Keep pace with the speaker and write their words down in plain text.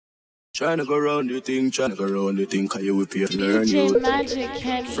Tryna go round the thing, cause you will pay to learn you. Magic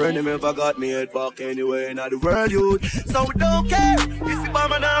Kenny. Friend of me ever got me head back anywhere in the world, you. So we don't care. If you buy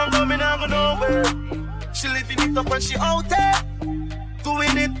me now, go nowhere. She living it up when she out there.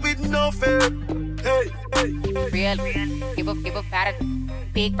 Doing it with no fear. Hey, hey, hey. Real, give a fatter.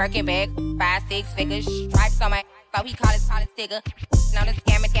 Big Birkin bag, 5-6 figures. Stripes on my, so he call it sticker. Now the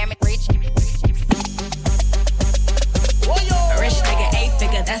scam it, rich. A rich nigga,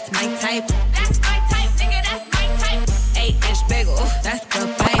 8-figure, that's my type. That's my type, nigga, that's my type. 8-inch bagel, that's the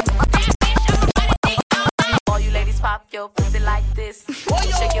pipe. All you ladies pop your pussy like this.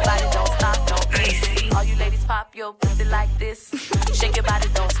 Shake your body, don't stop, don't miss. All you ladies pop your pussy like this. Shake your body,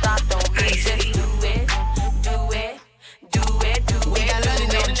 don't stop, don't miss. Just do it, do it, do it, do it. We got do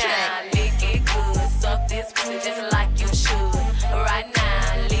it now. Lick it good, suck this pussy just like you should. Right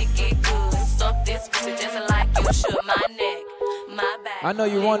now, lick it good, suck this pussy just like you should. My neck, my back. I know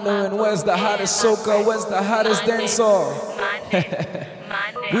you're wondering where's the hottest soca, where's the hottest dancer.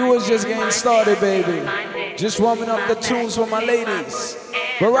 We was just getting started, baby. Just warming up the tunes for my ladies.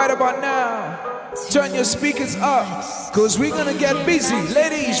 But right about now, turn your speakers up, cause we gonna get busy.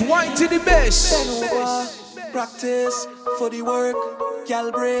 Ladies, wine to the best. Bend over, practice for the work.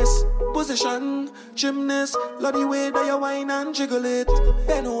 Gal brace, position, gymnast. Love the way that you whine and jiggle it.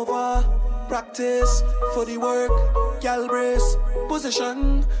 Bend over, practice for the work. Gal brace,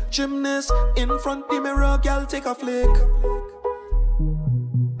 position, gymnast. In front the mirror, gal take a flick.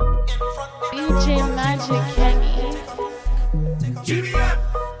 DJ Magic Kenny.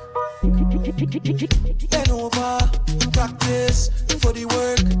 Bend over, practice for the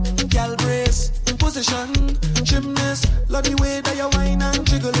work. Gal brace, position, gymnast. Love the way that you whine and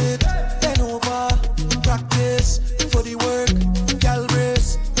jiggle it. Bend over, practice for the work. Gal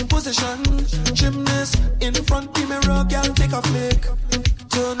brace, position, gymnast. In front the mirror, gal take a flick.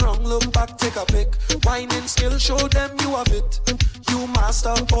 Turn round, look back, take a pic. Whining skill, show them you have it. You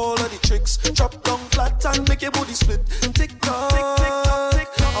master all of the tricks. Drop down flat and make your booty split. Tick tock, tick tock, tick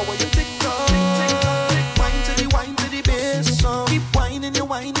tock. How are you tick tock, tick tock, tick. Wine to the bass now. Keep whining your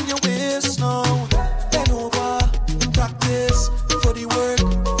waist now. Bend over, practice for the work.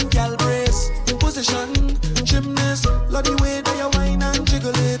 Gal brace, position, gymnast. Love the way that you whine and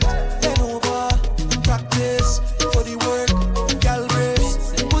jiggle it. Bend over, practice for the work. Gal brace,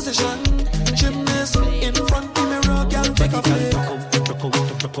 position, gymnast. In front the mirror, gal take a flick.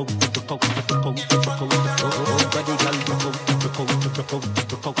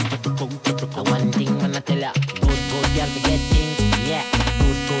 One thing when I tell ya, good girl forget things, yeah.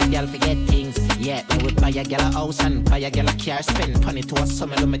 Good girl forget things, yeah. I would buy a girl a house and buy a girl a car, spend money to a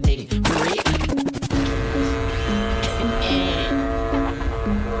summer do my thing.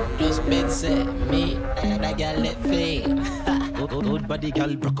 Just bed set me, that girl let fade. Good body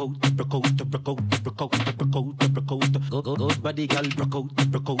girl broke out. Good body girl broke out.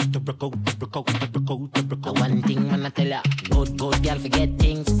 One thing when I tell ya, good girl forget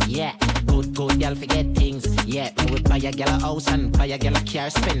things, yeah. Good girl forget things, yeah. I would buy a girl a house and buy a girl a car,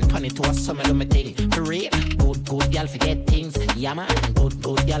 spend money to a summer do my thing. For real, good girl forget things, yeah man. Good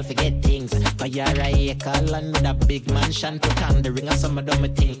girl forget things. Buy her a acre land with a big mansion, put on the ring of summer do my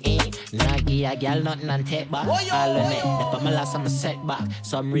thing, eh. Nah give a girl nothing and take back. All on it, but my last I'm a setback.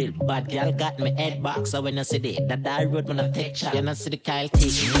 Some real bad girl got me head back. So when I see that road when I take shot, you know see the Kyle take no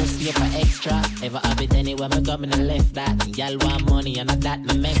sleep for extra. Ever have it anywhere me go, me no left that. Girl want money and that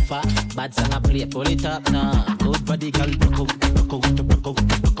me make for. Bad song I play, pull it up now. Good body girl, broke out. Good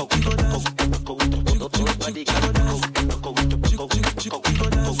body girl,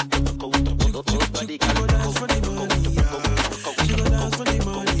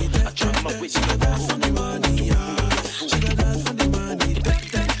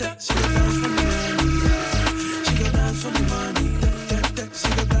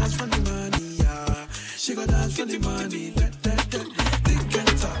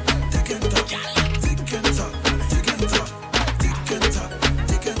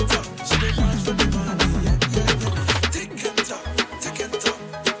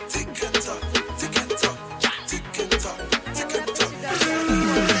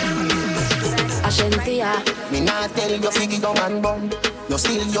 Me nah tell you figgy go man bum. You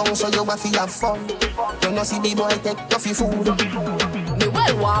still young so you have to have fun. You know see the boy take your food. Me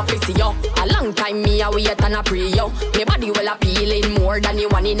well want to see yo. A long time me a wait and a pray yo. Me body well appealing more than the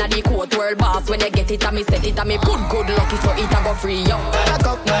one in the court world boss. When you get it and me set it and me good lucky so it a go free yo. Back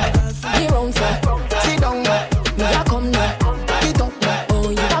up now. Be round sir. Sit down now. Me a come now. Get up now. Oh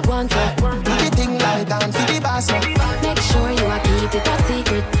you a go on sir. Do the thing like dance for the boss. Make sure you a keep it a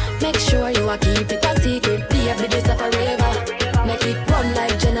secret. Make sure you a keep it a secret. Baby this a forever. Make it run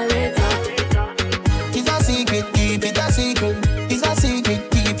like generator.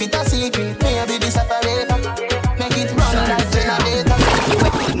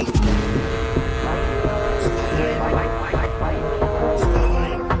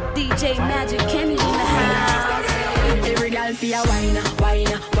 DJ Magic Kenny in the house. Every girl feel wine, wine,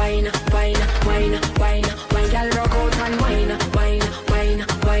 wine, wine, wine, wine, wine. Girl rock out and wine, wine, wine,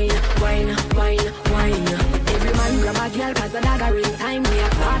 wine, wine, wine, wine. Every man grab a girl 'cause the dagger in time. We a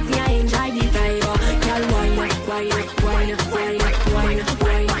party and enjoy the vibe. Girl wine, wine, wine, wine, wine,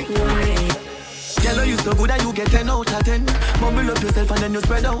 wine, wine. Girl, you so good that you get 10 out of 10. Mumble up yourself and then you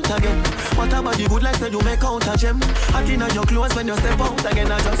spread out again. What about the good like say you make out a gem? Hot in your clothes when you step out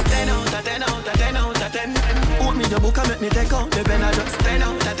again. I just 10 out of 10 out of 10 out of 10. Put me your book and make me take out the pen. I just 10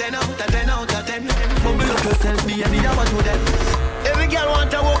 out of 10 out of 10 out of 10. Mumble up yourself, be any other to them. Every girl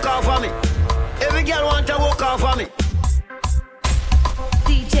want to walk off for me. Every girl want to walk off for me.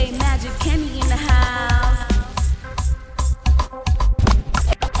 DJ Magic Kenny in the house.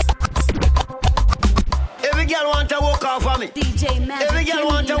 Every girl want to walk off for me. DJ Magic Every girl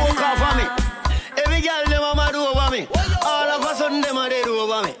want to Kenny in walk the off for me. house. Every girl them a mad over me. All of a sudden them a dead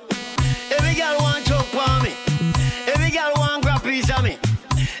over me. Every girl want choke for me. Every girl want grab piece of me.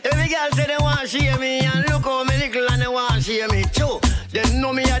 Every girl say they want share me and look how me little and they want share me too. They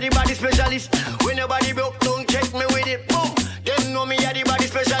know me a the body specialist. When your body broke, don't check me with it. Boom. They know me a the body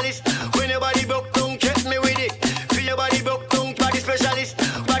specialist. When your body broke, don't check me with it. Feel your body broke, don't body specialist.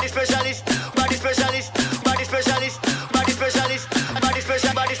 Body specialist. Body specialist. Body specialist. Body specialist. Body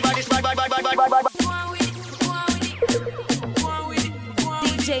specialist. Body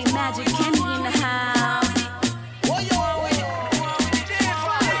DJ Magic Kenny in the house.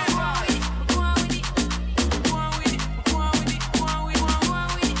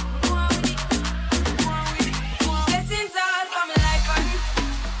 Blessings all for my life and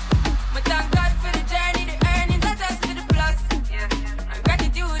I thank God for the journey, the earnings are just for the plus. And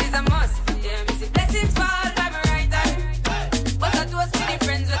gratitude is a must. Yeah, me see blessings fall by my right hand. But I toast to the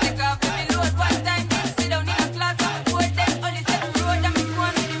friends who take off every load one time. Sit down in a class and report them only set the road and me go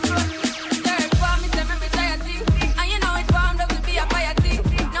on with the road. Third for me say me tired thing, and you know it formed up to be a fire thing.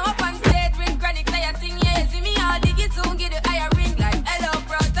 Now up on stage with chronic say I sing, yeah, see me all dig it soon get the higher ring like hello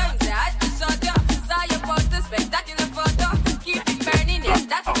bro time. Say I had to shut ya, saw your poster spectacular photo. Keep it burning, yes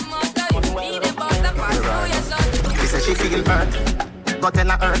that's the motto. You need a buster pass through your soul. She said she feel hurt, got in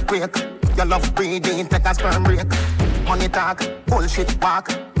a earthquake. Your love breathing, take a sperm break. Money talk, bullshit walk.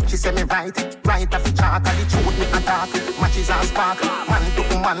 She say me right off the chalk. And the truth me attack, matches and spark. Man to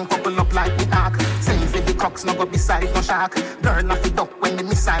man couple up like the ark. Send for the crooks, no go beside no shark. Burn off the duck when the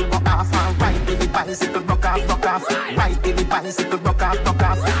missile go off. And ride with the bicycle, rock off, rock off. Ride with the bicycle, rock off, rock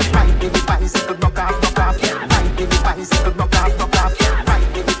off. Ride with the bicycle, rock off, rock off. Ride with the bicycle, rock off, rock off. Ride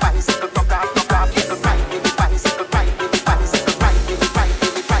with the bicycle, rock off, rock off. Ride with the bicycle, ride with the bicycle, ride with the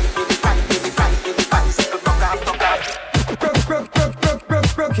bicycle, ride with the bicycle, rock off, rock off.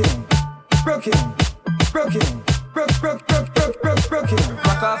 Broken.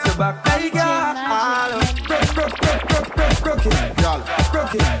 Rock off your back. Hey, girl.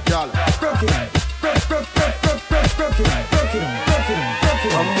 Broken.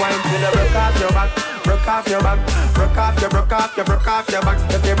 Come wine till you broke off your back. Broke off your back. Broke off your back.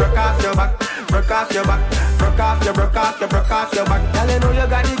 If you broke off your back. Broke off your back. Broke off your back. Girl, you know you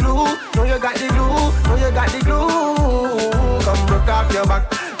got the glue. Know you got the glue. Come broke off your back.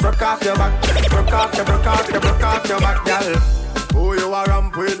 Broke off your back, broke off your back, girl. Who you are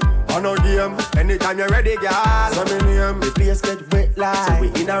ramp with? On no game, anytime you're ready, girl. So me name, the place get wet like. So we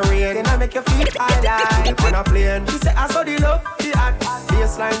in a rain, and I make you feel high like. On a plane, she say I saw the love, the act.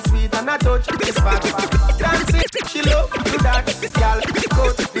 Baseline sweet and I touch the spot. Dancing, she love do that, girl.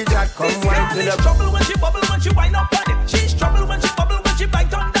 Go to the jack, come wine till the trouble when she bubble when she wind up on it. She's trouble when she bubble when she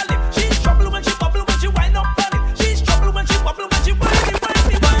bite on the lip. She's trouble when she bubble when she wind up on it. She's trouble when she bubble when she wind it.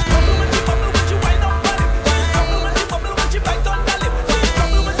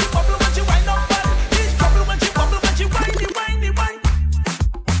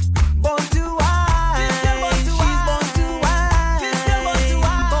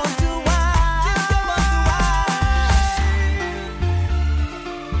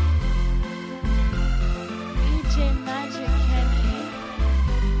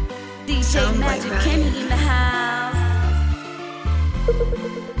 DJ Magic Kenny in the house.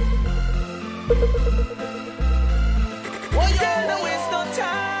 Girl, don't waste no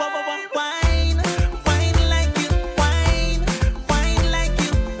time. Wine like you, wine like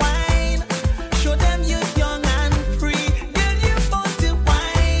you, wine. Show them you're young and free. Girl, you want to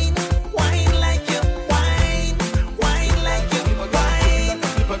wine like you, wine like you, wine.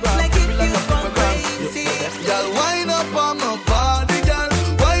 Like if you gone crazy. Girl, wine up on my body, girl.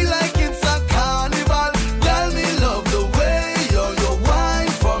 Wine like it's a carnival.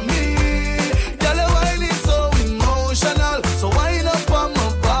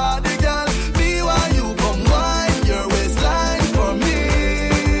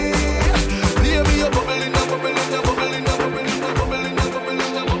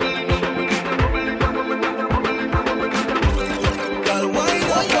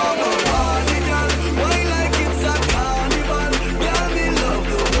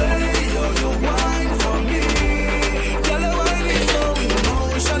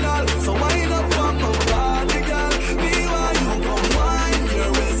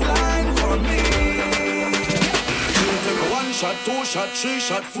 shot, 2 shot, 3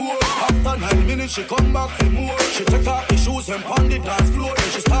 shot, 4. After 9 minutes, she come back for more. She take off the shoes and pound the dance floor. Then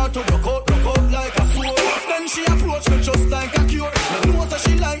she start to rock out like a sword. Then she approach me just like a cure. Me know that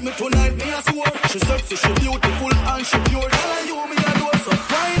she like me tonight, me a swore. She sexy, she beautiful and she pure. Girl, and you me a door, so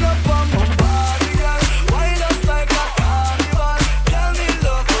wind up on my body, girl. Wind us like a carnival. Tell me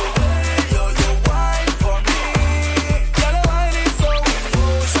love the way you wine for me. Girl, the wine is so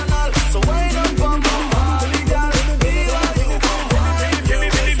emotional. So wind up on my body, girl. Be what you want.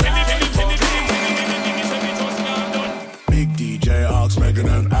 Big DJ Ox, Megan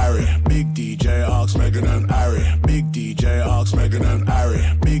and Harry. Big DJ Ox, Megan and Harry. Big DJ Ox, Megan and Harry.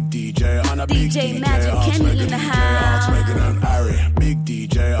 Big DJ on a big DJ Magic Kenny in the house. Megan and Harry. Big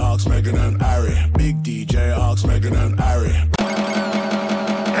DJ Ox, Megan and Harry. Big DJ Ox, Megan and Harry.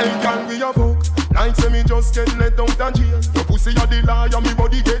 Hey, can we a fuck? Like say me just get let out of jail. Your pussy a the liar, me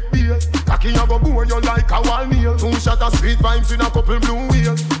body get bail. Cocky a go bore you like a wall nail. 2 shot of sweet vibes in a couple blue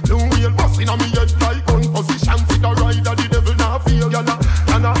wheel. Blue wheel busting on me head like gun position. Fit a rider, the devil not feel.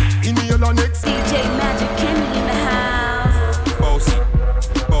 Yana, inhale a next. DJ Magic Kenny in the house.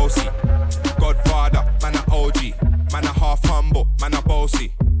 Bossy, Godfather, man a OG. Man a half humble, man a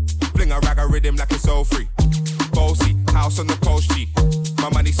bossy. Fling a rag a rhythm like it's all free. Bossy, house on the coast G. My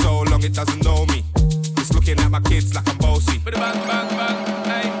money so long it doesn't know me. It's looking at my kids like I'm bossy. Bang, bang, bang,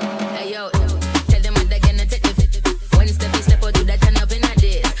 hey. Hey yo, tell them what they're gonna take the One step or do that turn up in a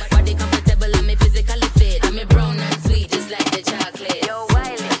dish. Body comfortable and me physically fit. I'm a brown and sweet just like the chocolate. Yo,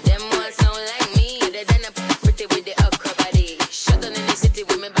 Wiley, them ones sound like me. They done up pretty with the upper body. Shut down in the city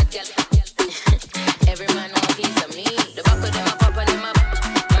with me bad girl. Every man want a piece of me. The back of them up, up them up.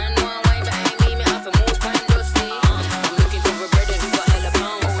 Man want wine behind me, me have to move kind dusty. I'm looking for a brother who got hella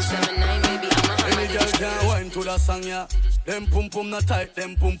pound. 079, baby, I'm a hammer. Any girl can wine to the song, yeah. Them pum pum not tight,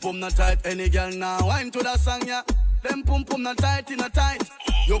 them pum pum not tight. Any girl now wine to the song, yeah. Them pum pum not tight, in a tight.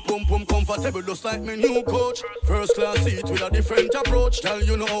 Your pum pum comfortable just like my new coach. First class seat with a different approach. Tell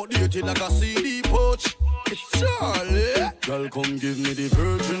you know outdated like a CD pouch. It's Charlie. Girl, come give me the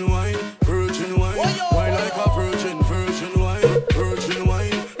virgin wine, virgin wine. Wine like a virgin, virgin wine, virgin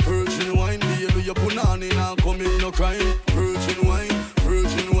wine, virgin wine. Baby, you put on in and come in no crime. Virgin wine,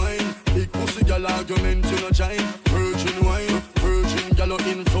 virgin wine. Big pussy girl argument you no chime. Virgin wine, virgin girl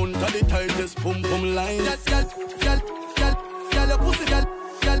in front of the tightest pum pum line. Girl, your pussy girl,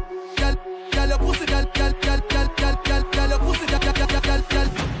 girl, your pussy girl, girl, your pussy girl.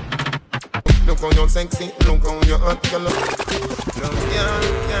 Look how you're sexy, look how you're hot, girl. No girl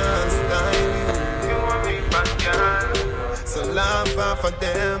can style you. You want me bad girl, so laugh off of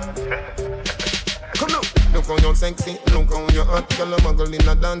them. Come now. Look how you're sexy, look how you're hot, girl. I'm a girl in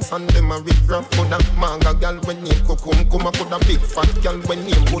a dance and them a rip rap. Coulda manga girl when you come, coulda big fat girl when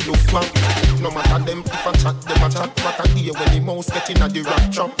you go look back. No matter them if I chat, them a chat. What I hear when the mouse get in a the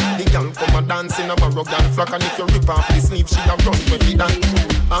rap trap. The girl come a dance in a barrow girl flock, and if you rip off the sleeve, she a run when we dance.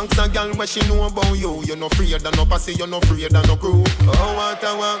 Ask a girl what she know about you. You're not afraid of no pussy, you're not afraid of no crew. Oh, what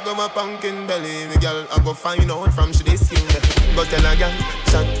I want go my pumpkin belly. The girl I go find out from she this you. Go tell a girl,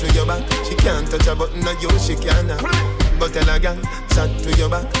 chat to your back. She can't touch a button of you, she can't. Go tell a girl, chat to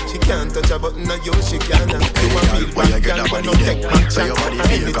your back. She can't touch a button of you, she can't. You a real bad girl, but no take back chat.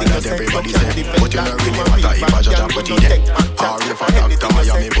 Anything you say, you can't defend that. You a real bad girl, but no take back chat. Anything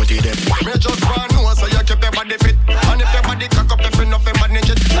you say, me just want to know so you keep your body fit. And if your body cock up, if you know fi manage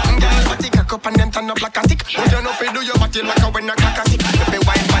it. Girl, body cock up and them turn up like a tick. But you know fi do your body like a when a clock a tick. If you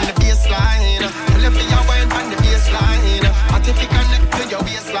wine on the baseline, well if you wine on the baseline, but if you connect to your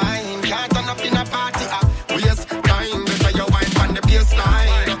waistline, can't turn up in a party. Waste time, better you wine on the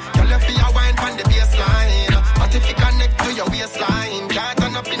baseline. Girl, if you wine on the baseline, but if you connect to your waistline, can't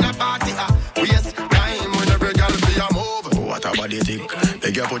turn up in a party. Waste time, when every girl fi a move. What a body tick.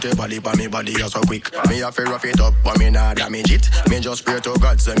 Make you put your body pa me body you so quick. Me have to rough it up but me nah damage it. Me just pray to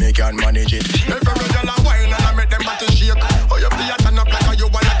God so me can manage it. If every girl a wine and I make them body shake. Oh you play a turn up like a you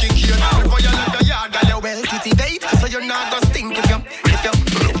wanna kick here. Before you leave your yard girl you well cultivate. So you not gonna stink if you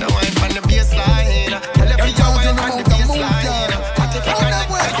wine on the baseline. Tell if you wine on the baseline. But if you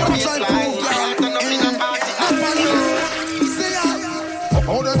connect to your waistline, you turn up in a party.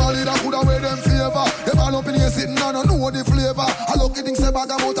 How them all that coulda wear them favor. Them all up in here sitting and don't know the flavor. I look at things say bag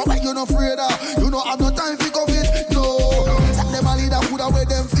about a why you not afraid of. You know have no time for COVID, no. Them all that coulda wear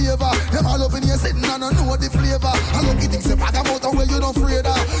them favor. Them all up in here sitting and don't know the flavor. I look at things say bag about a why you not afraid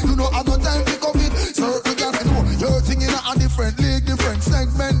of. You know have no time for COVID. Certain girls fi know your thing in a different league, different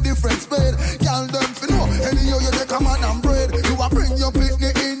segment, different speed. Girl them fi know any you take a man and bread. You a bring your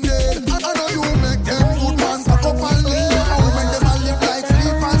picnic in there. I know you make them good man pack up and live. Women them a live like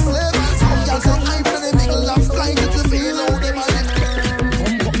sleep and slave. Some girls say I play the middle of flight. If you feel how them a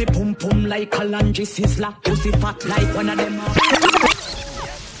Kalanji Sizzla. Pussy fat like one of them.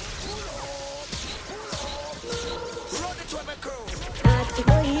 Hard to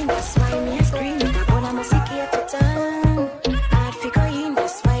go in, that's why me a scream. That one I must get to town. Hard to go in,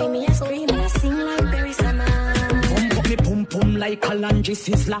 that's why me a scream. And I sing like Barry Salmon. Pump me pum pum like Kalanji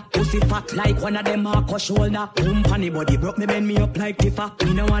Sizzla. Pussy fat like one of them Marcus shoulder. Pump on the body broke me bend me up like Tifa.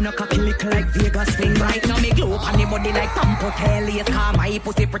 Me no wanna cocky lick like Vegas thing. Right now me glow on the body like Tampo Tailies. Car my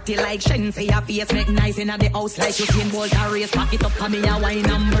pussy pretty like Shen. Say your face make nice in the house like you seen Bolt a race. Pack it up for me a wine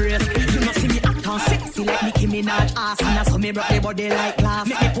and brace. You know see me act on sexy like Nicki Minaj ass. And I saw me broke the body like glass.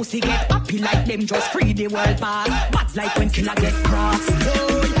 Make me pussy get happy like them just free the world pass. Bad like when killer get cross.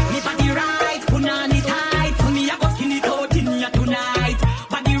 Oh, me body right, punani tight. For me I go skin it out in here tonight.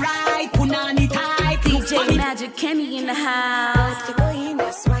 Body right, punani tight. DJ Magic Kenny in the house. Hard to go in,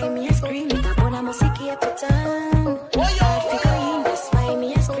 that's why me a scream. That one I must get to town. Hard to go in, that's why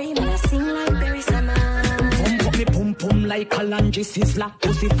me a scream. And I sing like Barry Salmon. Pump me pum pum like Kalanji Sizzla.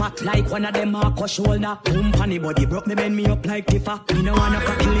 Pussy fat like one of them Marcus shoulder. Pump on the body broke me bend me up like Tifa. Me no wanna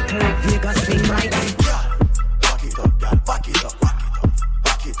cocky lick like Vegas thing right. Back it up, girl, back it up, back it up.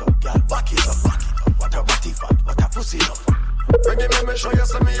 Back it up, girl, back it up, back it up. What a body fat, what a pussy up. Bring it, let me show you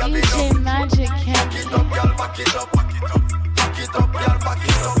some me a big DJ Magic Back Kenny. it up, girl, back it up, back it up. Back it up, girl, back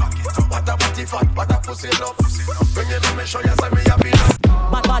it up, back it up. What a body fat, what a pussy up. Bring it, let me show you some me a big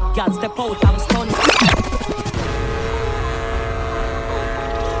Bad girl step out, I'm stunned.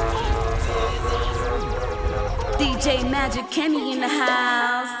 DJ Magic Kenny in the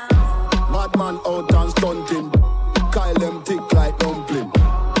house. Madman out and stunting. Kyle them thick like dumpling.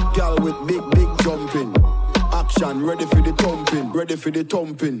 Girl with big jumping. Action, ready for the thumping. Ready for the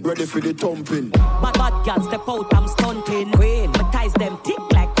thumping. Ready for the thumping. Bad girl step out, I'm stunting. Queen, my ties them thick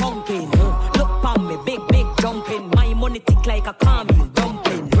like pumpkin. Look pon me, big jumping. My money thick like a caramel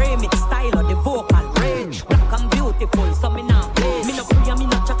dumpling. Remix style of the vocal range. Black and beautiful, so me now play. Me no free, me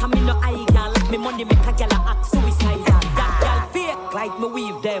no chat, me no eye girl. Me money make a girl act suicidal. That girl fake like me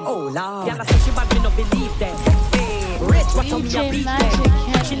weave them. Oh lord, girl say she bad, me no believe them. Hey, rich, what me a beat them.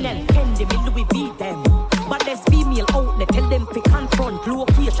 Chillin', Fendi, me Louis V them. But there's female outlet, tell them to confront.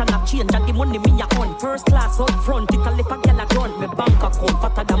 Location a change and the money me a on. First class up front, it'll if a girl a grunt. Me bank account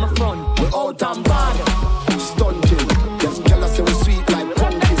fatter than my front. We out and bad, stunting. Them girls say we sweet like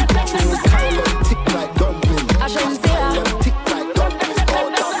pumpkin. True Kyle them thick like dumpling. I shouldn't say Kyle them thick like dumpling.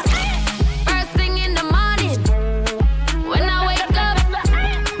 Out and First thing in the morning, when I wake up,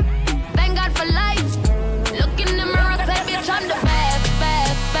 thank God for life. Look in the mirror, say bitch I'm the best.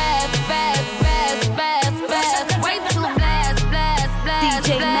 Way too blast. DJ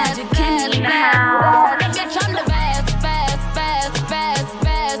Magic Kenny in the house. Bitch I'm the best.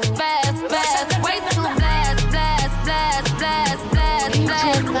 Way too blast. DJ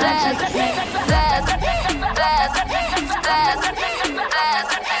Magic Kenny.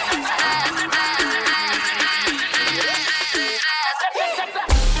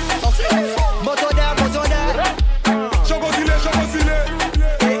 Moto there. Chocosile.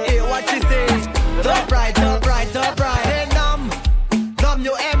 Hey, what you say? Top right. Hey, nom,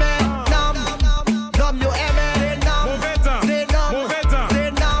 you aimé. Nom, you aimé. Say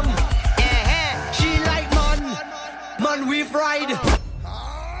nom. She like man we fried.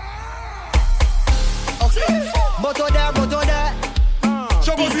 Okay. Moto there.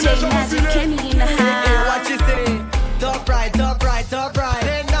 DJ Magic Kenny in the Hey, house. what you say? Top right.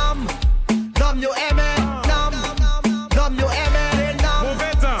 Hey, nom, you aimé. Nom, you aimé.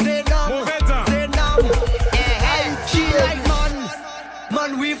 Say nom. She like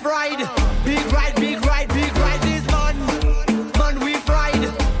man we fried. Big ride this man we fried.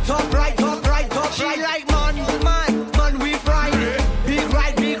 Top right. She like man we fried. Big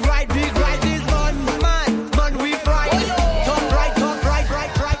ride this man we fried. Top right.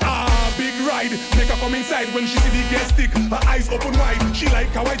 Big ride, make her come inside when she see the gas stick. Her eyes open wide, she like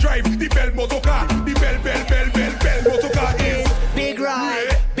how I drive the bell motorcar. The bell motorcar is Big ride.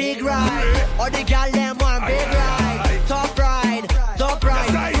 All the gal them want big ride. Top ride.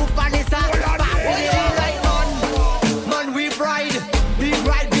 Super Nissa. She like man we fried. Big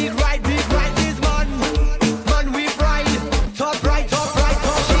ride this man we fried. Top right. She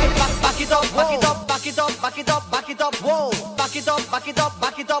back it up, whoa. Back it up, whoa. Back it up, whoa.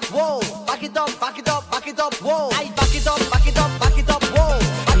 Back it up, whoa. I back it up, whoa. Whoa. Back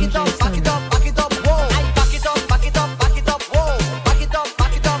it up, whoa. I back it up, whoa.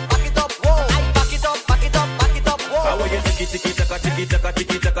 I back it up, whoa. How are you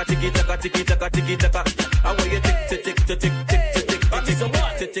tiki taka? How are you tick 6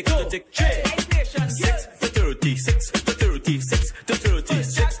 to 36 to 36 to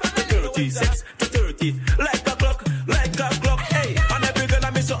 36 to 36.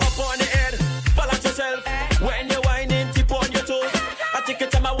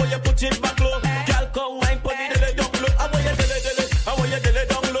 want you put it back low. Girl, come wine, put it dele down low. I want you dele, I want you dele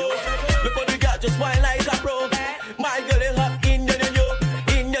down low. Look how the girl just wine like a pro. My girl is hot, Indian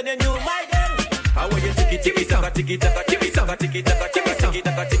and you, my girl. I want you tiki tiki taka tiki taka tiki taka tiki taka tiki taka tiki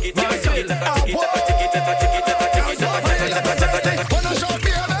taka tiki taka tiki taka tiki taka tiki taka tiki taka tiki taka. Wanna show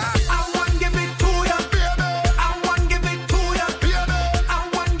baby? I want give it to ya, baby. I want give it to ya, baby. I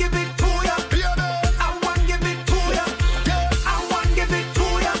want give it to ya, baby. I want give it to ya, I want give it to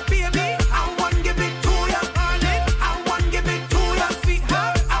ya, baby. I want give it to ya, honey. I want give it to ya,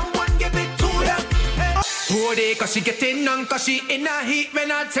 sweetheart. I want give it to ya. Hold it, cause she getting on, cause she in a heat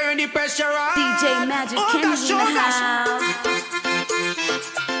when I turn the pressure on. DJ Magic Kenny's in the house.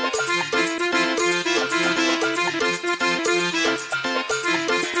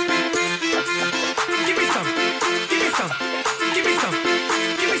 Give me some, give me some, give me some,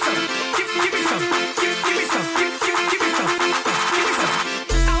 give me some, give me some, give me some, give me some, give me some.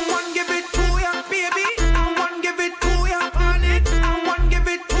 I want give it to ya, baby. I want give it to ya, honey. I want give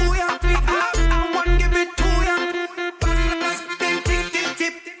it to ya, sweetheart. I want give it to ya. Balance, tip, tip, tip,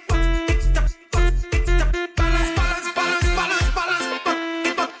 tip.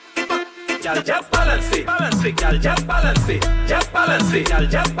 Y'all just balance it, balance it, y'all just balance it, just balance it, y'all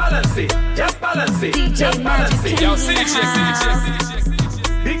just balance it, just balance it, just balance it. Yo, CJ.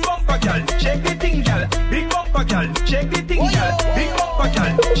 Big bumper, girl, check the thing, girl. Big bumper, girl, check the thing, girl. Big bumper,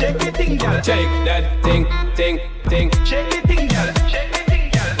 girl, check the thing, girl. Check that thing. Check the thing, girl. Check the thing,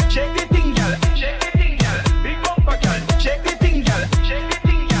 girl. Check the thing, girl. Check the thing, girl. Big bumper, girl, check the thing, girl. Check the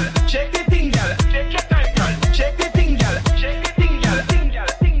thing, girl. Check the thing, girl. Check your time, girl. Check the thing, girl. Check the thing, girl. Thing, girl.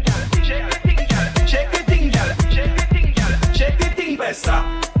 Thing, girl. Check the thing, girl. Check the thing, girl. Check the thing, girl. Check the thing, festa.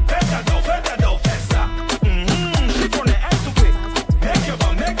 Festa do, festa. She from the end to it. Make your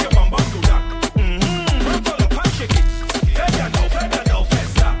bum do that. Run for the punch, shake it. Festa do,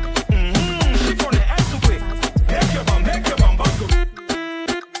 festa. She from the end to it. Make your bum do that.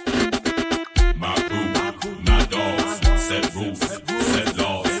 My crew, my dogs, set rules, set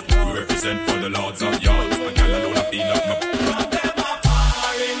laws. We represent for the lords of yards. I can't alone, I feel like no.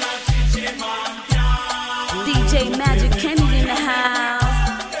 DJ Magic Kenny in the house.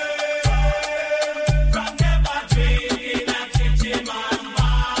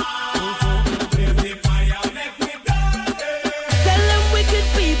 Tell them wicked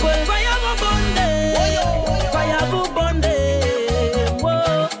people, fire go burn them. Fire go burn them.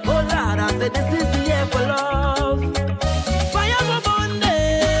 Whoa, oh Lord, I said this is the year for love. Fire go burn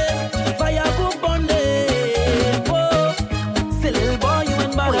them. Fire go burn them. Whoa, silly little boy, you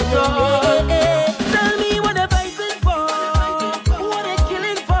ain't bad at all. Tell me what they're fighting for, what they're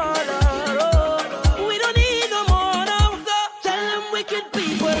killing for. Oh, we don't need no more now. So tell them wicked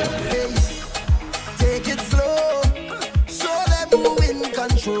people. Take it slow, show them who in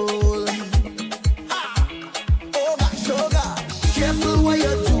control. Oh gosh, careful what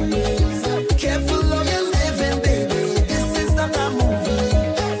you're doing, careful how you're living, baby. This is not a movie.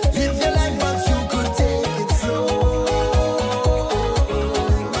 Live your life, but you could take it slow.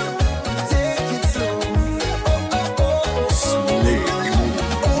 Take it slow.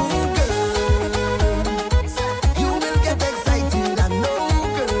 Oh girl, you will get excited. I know,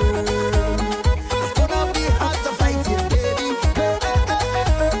 girl. It's gonna be hard to fight it, baby.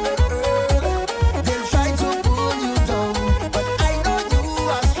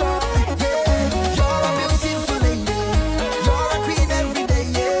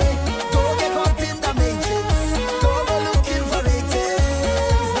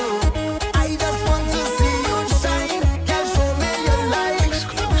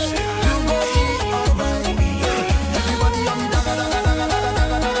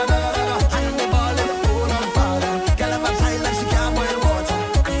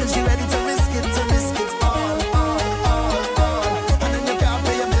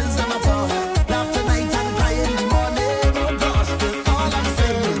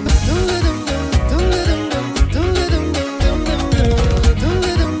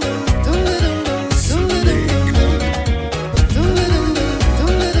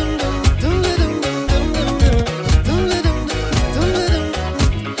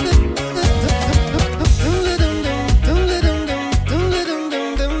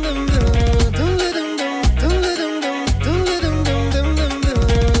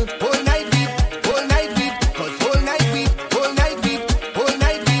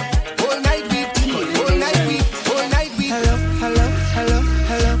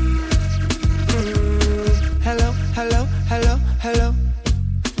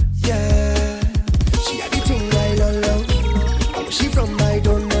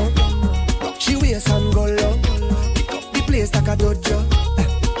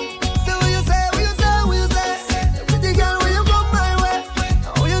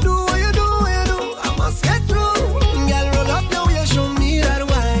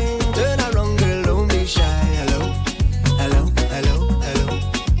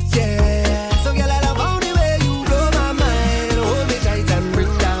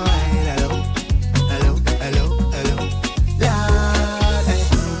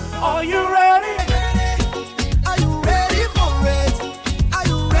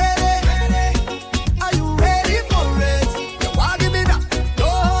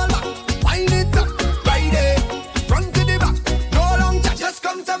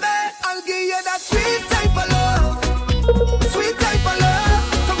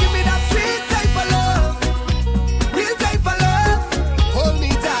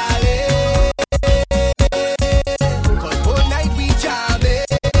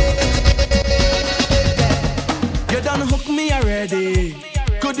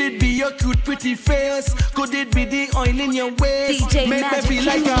 it be your cute pretty face? Could it be the oil in your waist? DJ Make me Magic feel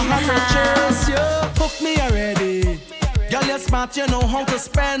like King a in the hundred house. chase. Yeah, hook me already. Girl, you're smart, you know how to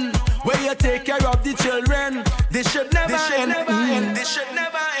spend. Where you take care of the children. This should never end. This should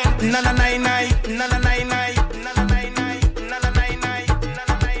never end. Na na na na na na na na.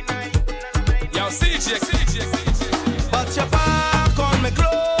 Yo, CJ. But your back on me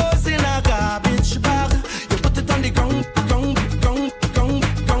clothes in a garbage bag. You put it on the ground.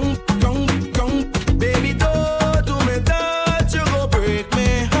 Baby, don't do me that. You go break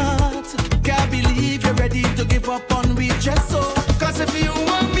my heart. Can't believe you're ready to give up on me just so. Cause if you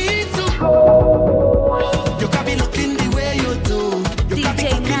want me to go, you can't be looking the way you do. You can't be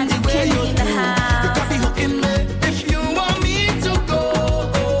looking the way you do. You can't be hooking me. If you want me to go,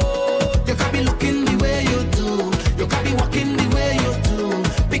 you can't be looking the way you do. You can't be walking the way you do.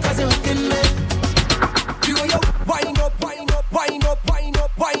 Because you're hooking me. You go, yo, wind up, wind up, wind up, wind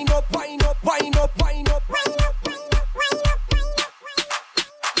up, wind up, wind up, wind up, wind up.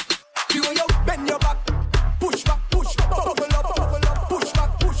 You go, yo, bend your back, push back, bubble up, push back,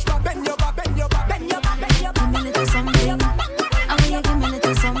 bend your back, bend your back, bend your back, bend your back. Give me a little something. I want you give me a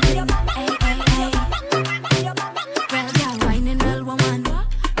little something. Hey, hey, hey. Well, yeah, whining well, woman.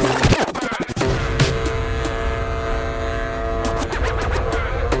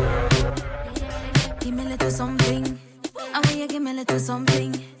 Give me a little something. I want you give me a little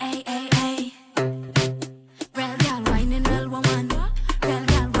something. Hey, hey, hey. Well, yeah, whining well, woman. Well,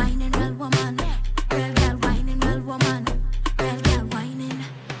 yeah, whining well, woman. Well, yeah, whining well, woman. Well, yeah, whining.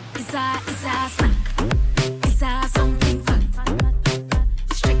 It's a snack. It's a something fun.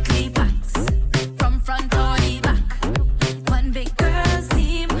 Strictly facts. From front or the back. One big girl's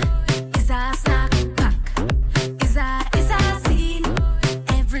team. It's a snack pack. It's a scene.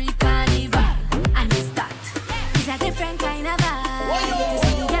 Every carnival. And it's that. It's a different kind of vibe.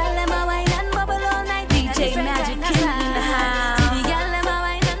 See the girl them a wine and bubble all night. DJ Magic King in the house. See the girl them a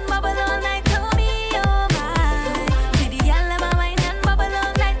wine and bubble all night. Tell me oh my. See the girl them a wine and bubble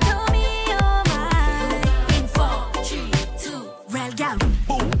all night. Tell me oh my. In 4, 3, 2, real girl.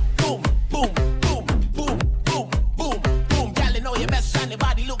 Boom, boom, boom, boom, boom, boom, boom, boom. Girl, you know your best and your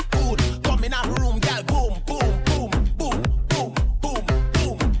body look good. Come in our room, girl. Boom, boom, boom, boom, boom, boom,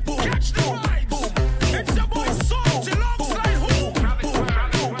 boom, boom. Catch the vibes. It's your boy Salty alongside who?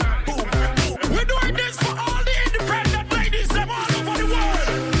 We're doing this for all the independent ladies them all over the world.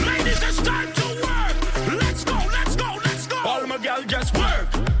 Ladies, it's time to work. Let's go, let's go, let's go. All my girl just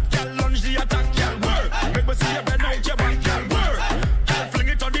work. Girl lunge the attack, girl work. Make me see you bend out your back, girl work. Girl fling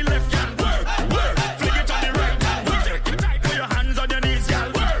it on the left, girl work. Fling it on the right, work. Take it tight, put your hands on your knees,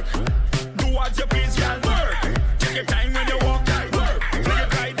 girl work. Do what you please, girl work. Take your time when you walk, girl work. Fling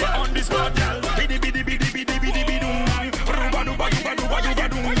it right there on the spot, girl. Bidi bidi bidi bidi bidi bidi dum. Ruba duba duba duba duba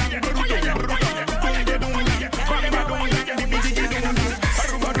dum.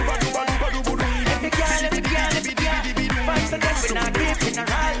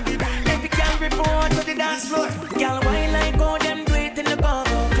 Girl, why like go them do it in the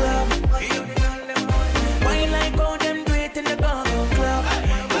go-go club? Why like go them do it in the go-go club?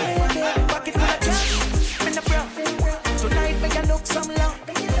 Pocket full of cash, in the bro. Tonight we can look some love.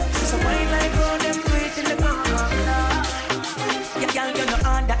 So why like go them do it in the go-go club? Yeah, girl, you know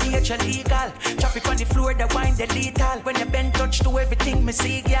under age illegal. Traffic on the floor, the wine, the lethal. When the bend touch to everything me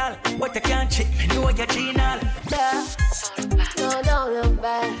see, girl. But you can't cheat, me know you're genial. No, don't look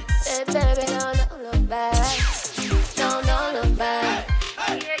back. Hey, baby, no, don't look back. No, don't look back.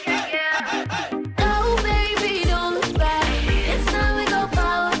 Oh, baby, don't look back. It's time we go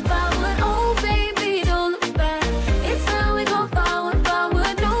forward, forward. Oh, baby, don't look back. It's time we go forward,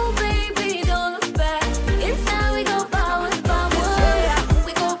 forward. No, baby, don't look back. It's time we go forward, forward.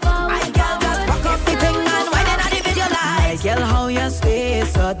 We go forward, I girl just fuck up the thing and why they not visualize. Girl, how you stay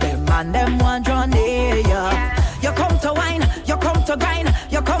so them and them want draw near ya. You come to wine, you come to grind,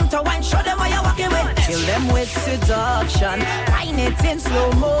 you come to wine. Show them what you're walking with. Kill them with seduction. Wine it in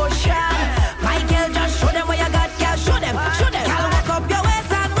slow motion. My girl, just show them what you got, girl. Show them, show them. Girl, walk up your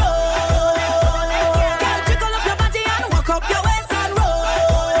waist and roll. Girl, jiggle up your body and walk up your waist and roll.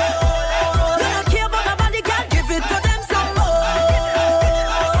 You don't care about the body, girl. Give it to them some more.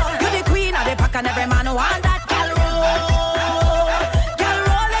 You're the queen of the pack and every man want that. Girl, roll. Girl,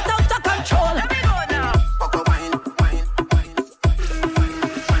 roll it out of control.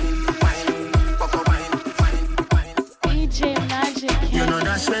 DJ Magic. You know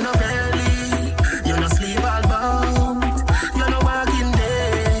dash when up early, you know sleep all bout, you know walking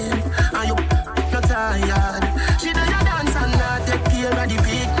dead, and you not tired. She do your dance and not take care of the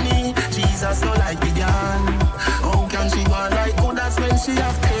picnic. Jesus no like the gun. How can she go like good as when she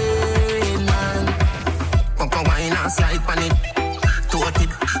have pain? Wine and slide pan it. Tote it,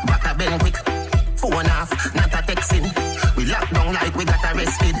 back a bend quick. Phone off, not a texting. We lock down like we got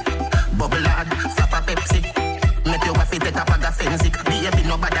arrested. Bubble hard, flap a Pepsi. Make your wife take a bag of Fenzik. Baby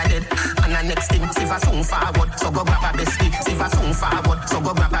nobody dead. And the next thing, see for soon forward, so go grab a bestie. See for soon forward, so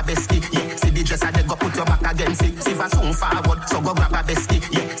go grab a bestie. Yeah, see the dresser they go put your back against it. See for soon forward, so go grab a bestie.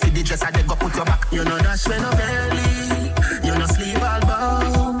 Yeah, see the dresser they go put your back. You know dash when no belly. You know sleep all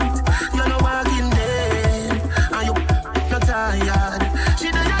bout. You know walking dead. And you not tired. She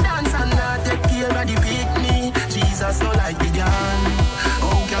do your dance and not take care of the picnic. Jesus no like the gun.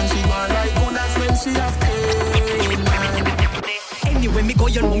 How can she go like good as when she have pain, man? Anyway, me go,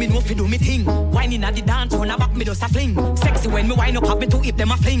 you know me know fi do me thing. Whining at the dance, run a back, me just a fling. Sexy when me wind up, have me to hip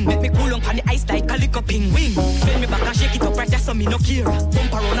them a fling. Make me cool on the ice like a lick ping wing. Bend me back and shake it up right there, so me no care.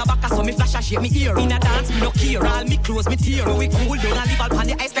 Bump around a back, so me flash and shake me ear. In a dance, me no care. All me close, me tear. We cool down and leave all on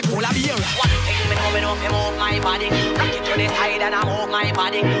the ice like cola beer. One thing me know fi move my body. Rock it to the side and I move my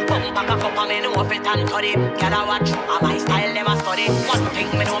body. Bump back a cup and me know fit and tuddy. Can I watch? My style them a study. One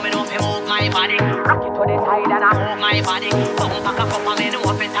thing me know fi move my body. Rock it to the side and I move my body. Bump back a cup and me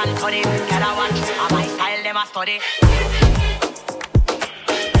know fit and tuddy. Can I watch? My style them a study.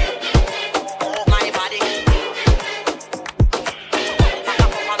 Move my body. Bump back a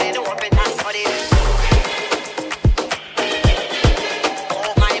cup and me know fit and tuddy.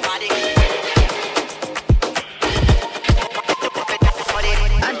 Move my body.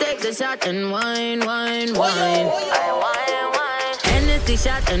 I take the shot and wine. I wine. Hennessy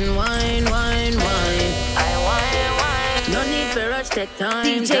shot and wine. I wine. No need for rush, take time.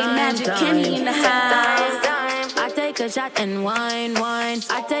 DJ Magic Kenny in the house. I take a shot and wine.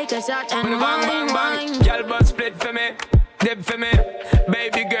 I take a shot and wine. Y'all but split for me, dip for me.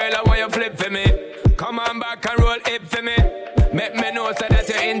 Baby girl, I want you flip for me. Come on back and roll it for me. Make me know so that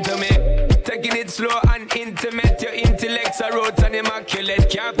you're into me. Taking it slow and intimate. Your intellect's a roots and immaculate.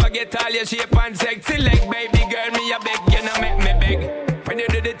 Can't forget all your shape and sexy leg. Baby girl, me a beg, you know make me beg. When you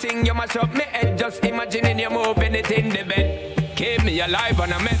do the thing, you mash up me head. Just imagining you moving it in the bed. Keep me alive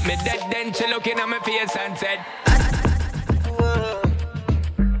and I make me dead. Then she looking at my face and said,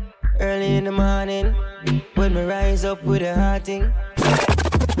 early in the morning, when me rise up with a hot thing.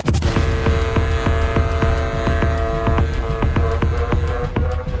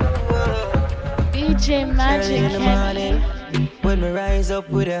 DJ Magic Early in the morning, when me rise up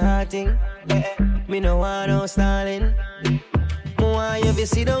with a hot thing. Me no want no stalling. Why you be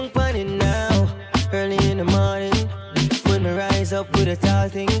sit down on it now? Early in the morning, when me rise up with a tall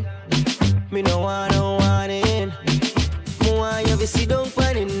thing. Me no want no warning. Why you be sit down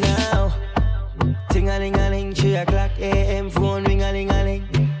on it now? Ting-a-ling-a-ling, 3 o'clock a.m. phone ring-a-ling-a-ling.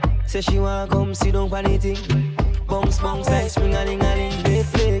 Say she wanna come sit down on it thing. Bounce like spring-a-ling-a-ling. They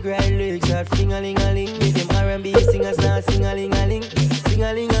flick right legs out fling-a-ling-a-ling. Make them R&B singers now sing-a-ling-a-ling.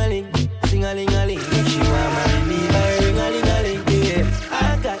 Sing-a-ling-a-ling, sing-a-ling-a-ling. She wanna marry me by ring-a-ling-a-ling. Yeah,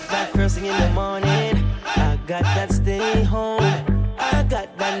 I got that first thing in the morning. I got that stay home. I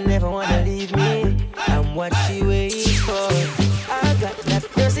got that never wanna leave me. I'm what she waits for. I got that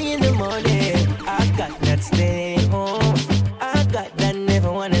first thing in the morning. I got that stay home. I got that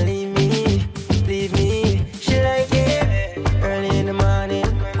never wanna leave me. Leave me. She like it early in the morning.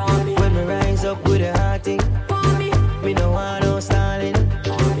 When me rise up with a hot thing. Me no want no stalling.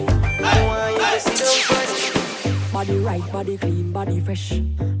 I want you to sit down first. Body right, body clean, body fresh.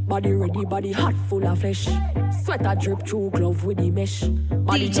 Body ready, body hot, full of flesh. Sweater drip through glove with the mesh.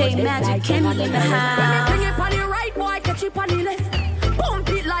 Body DJ Magic Kenny in the house. When I bring it on the right, boy, catch it on the left. Pump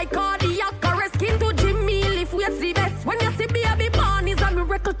it like cardiac arrest. Skin to gym meal if we the best. When you see baby born is a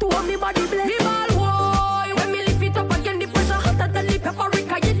miracle to me body bless. Me ball boy, when me lift it up again, the pressure hotter than the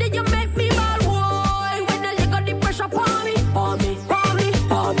paprika. You did you make me ball boy. When I got the pressure for me.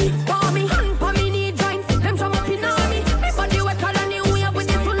 Hand for me knee joints, them jam up in on me. Me body wetter than the wave with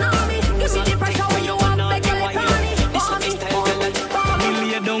the tsunami. Give me the pressure when you want beg it on me.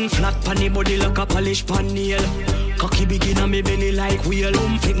 Me lay down flat pan the body like a polish pan nail. Cocky begin on me belly like wheel.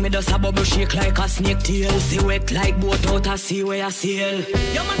 Think me just a bubble shake like a snake tail. See wet like boat out a sea where I sail.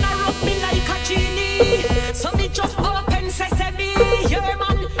 Your man a rub me like a genie. So me just open sesame. Yeah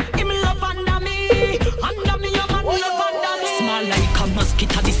man, him love under me. Under me your man love under me. Small like a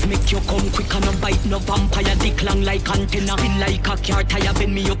mosquito, this make you come quick and no bite no vampire. Dick long like antenna. Spin like a car tire,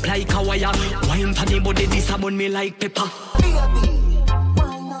 bend me up like a wire. Wine for the body, this a burn me like pepper.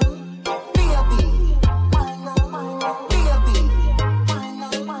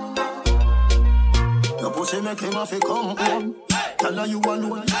 Pussy make him have to come home. Tell Girl, you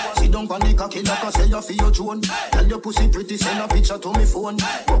alone. Sit down on the cocky like I say you feel your drone. Tell your pussy pretty, send a picture to me phone.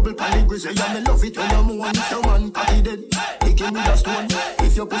 Bubble pan the grizzly, yeah, me love it when you moan. If your man cocky dead, pick him with a stone.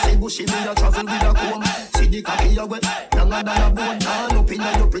 If your pussy bushy, me a travel with a comb. See the cocky you wet, younger than a bone. Turn up in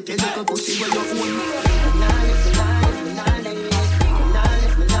your pretty little pussy where you own.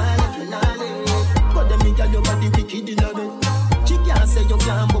 But them me girl, your body wicked in a bed. She can't say you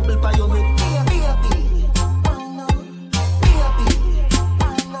can't bubble by your head.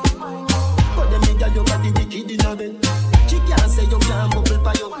 Your body wicked in a bed. She can't say you can't bubble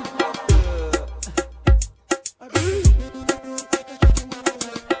by your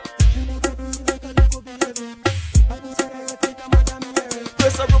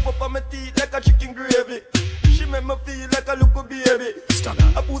press her rub up on my teeth like a chicken gravy. She make me feel like a little baby.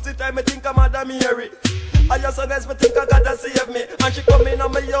 I pussy time I think I'm Madam Mary. I just so nice me think I gotta save me. And she come in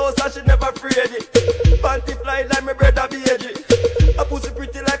on my house and she never afraid it. Panty fly like my brother baby. I pussy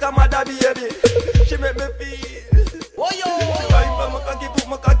pretty like a mother baby. She make me feel. Oh yo! Climb on my cocky, put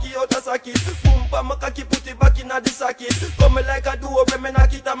my cocky out of socket. Boom on my cocky, put it back in the socket. Come me like a duo, when me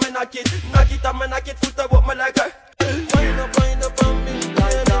knock it and me knock it. Knock it and me knock it, foot up me like a. Wind up on me,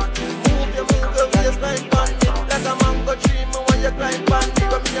 like that. Move your waistline on me. Like a mango tree, me when you climb on me.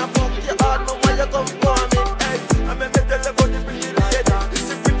 When me a fuck your heart, me when you come for me. Hey, I make me tell you about the pretty lady.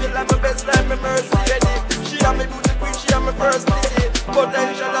 She pretty like my best life, my mercy lady. She have me do the queen, she have me first lady.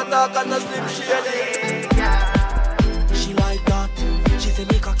 Potential attack and a slim shady. She like that. She say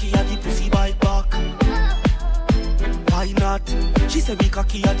me cocky and the pussy bite back. Why not? She say me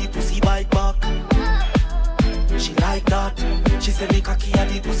cocky and the pussy bite back. She like that. She say me cocky and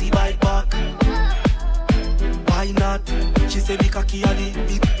the pussy bite back. Why not? She say me cocky and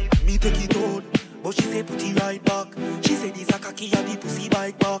the me take it out. But she say put it right back. She say this a cocky and the pussy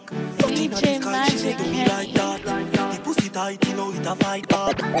bite back. Put in the sky, she say do me like that. The pussy tight, you know it a fight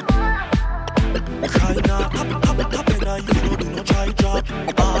back. Try not, tap and I, you know do no try drop.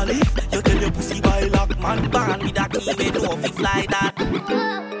 All if you tell your pussy by lock, man born with a key, we know if it fly that.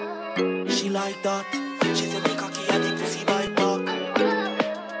 She like that. She say me cocky and the pussy bite back.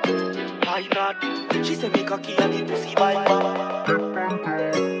 Why not? She say me cocky and the pussy bite back.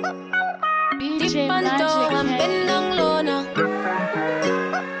 Dip and toe and bend down low now.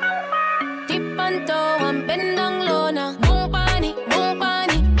 Dip and toe and bend down low now. Boom pani, boom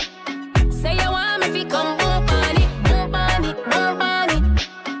pani. Say you want me fi come boom pani, boom pani, boom pani.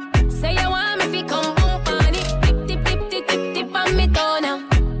 Say you want me fi come boom pani. Dip, dip, dip, dip, dip, dip on me toe now.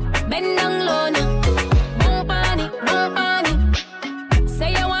 Bend down low now. Boom pani, boom pani. Say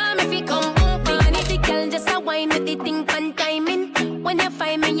you want me fi come boom pani. The girl just a wine with the thing pan timing. When you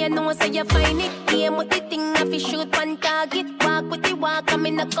find me, you know say you find it. Aim with the thing, I fi shoot one target. Walk with the walk, I'm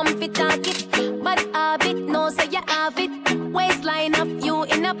in a comfy target. But habit, no say you have it. Waistline of you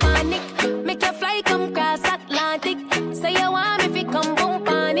in a panic. Make your fly come cross Atlantic. Say you want me fi come boom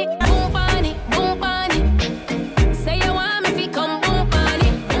panic, boom panic, boom panic. Say you want me fi come boom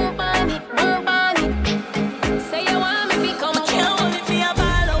panic, boom panic, boom panic. Say you want me fi come. I can't hold it me a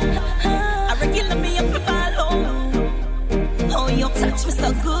ball out. I regular me up a ball out. Oh, you touch me so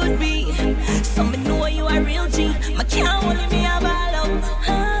good, B. So me know you a real G. I can't hold it me a ball out.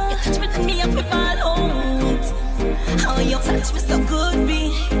 You touch me up a ball out. Oh, you touch me so good, B.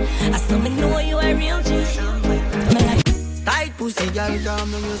 I saw me know you a real G. Tight pussy, girl,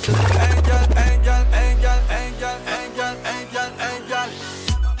 come on, you say angel, angel, angel, angel, angel, angel, angel.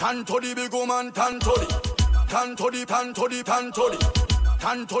 Tan to the big woman, tan to the, tan to the, tan to the, tan to the,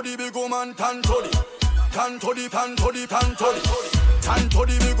 tan to the big woman, tan to the, tan to the, tan to the, tan to the, tan to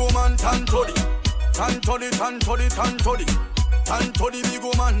the big woman, tan to the, tan to the, tan to the, tan to the, tan to the big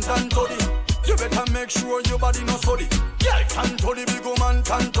woman, tan to the. You better make sure your body no sorry. Yeah, tan to the big woman,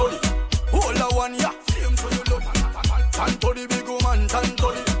 tan to the. Hold the one, yeah, same so you love. Tan to the big woman, tan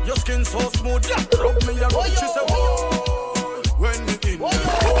to the. Your skin so smooth, yeah. Rub me a rub. She say, oh, when me in, oh,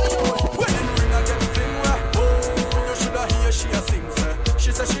 when in ring I get sing, oh, you shoulda hear she a sing, sir.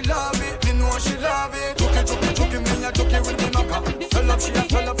 She say she love it, me know she love it. Took it, me a took it with me maca. Swell up, she a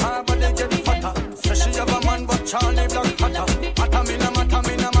swell up, her body get fatter. Say she have a man, but Charlie Black hotter. Matter me na matter,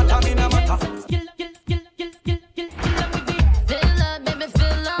 me na matter, me na matter.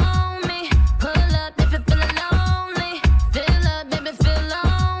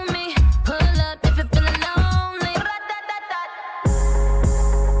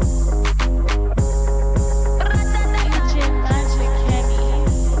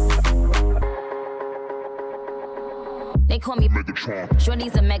 Call me Megatron.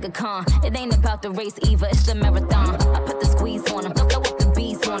 Shorty's a megacon. It ain't about the race either, it's the marathon. I put the squeeze on him, blow up the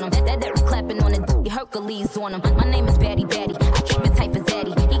beast on him. That clapping on the Hercules on him. My name is Batty Batty. I keep it tight for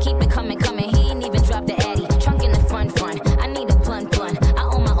Zaddy. He keep it coming. He ain't even dropped the Addy. Trunk in the front. I need a blunt. I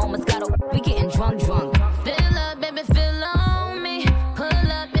own my own Moscato. We getting drunk. Fill up, baby, fill on me.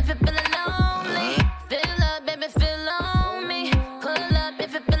 Pull up if you feelin' lonely. Fill up, baby, fill on me. Pull up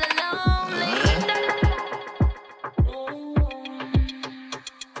if you feelin' lonely.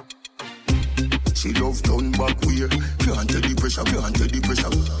 She love turn back way. Can't take the pressure.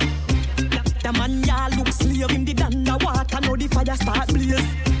 The man ya look slave in the underwater. Now the fire start blaze.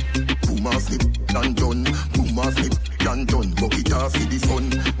 Boom off flip and done. Buck it off for the fun.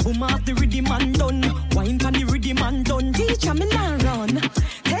 Boom off the rhythm and done. Wine pan the rhythm and done. Teacher me now run.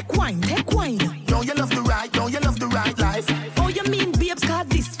 Take wine. Don't you love the right life? Oh, you mean babes, cause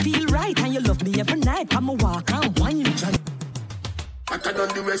this feel right. And you love me every night. I'ma walk and wine. Better than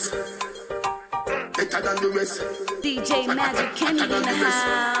the rest. DJ Magic Kenny in the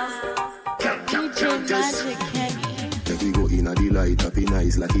house. DJ Magic Kenny. Let we go in a delight, happy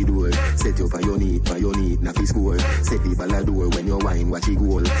nice like it door. Set you on your knee, naffy score. Set the ball door when you wine, watch it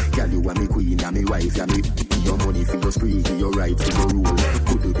goal. Girl, you are me queen, and me wife, and me. Your money for your spree, your right for your rule.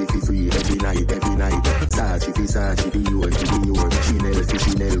 Could do be free every night. Sachi fi Sachi, be yours.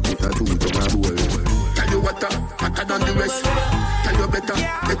 Chanel, put a two to my bowl. Tell you what, better than the rest. Tell you better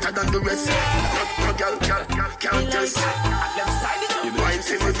than the rest. No girl, can't test. You wine,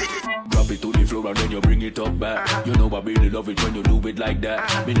 say me big. Drop it to the floor and then you bring it up back. You know I really love it when you do it like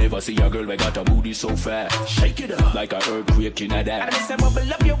that. Me never see a girl that got a booty so fat. Shake it up like a earthquake in a that. And I say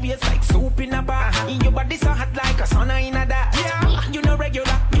bubble up your waist like soup in a bar. In your body so hot like a sauna in a that. Yeah. You know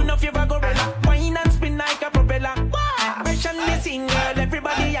regular, you know fever gorilla. Wine and spin like a propeller. Pressure missing girl,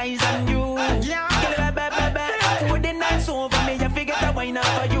 everybody eyes on you. Yeah. Get it baby. For the night's over me, you figure the wine out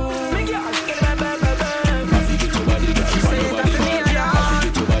for you. Get it baby.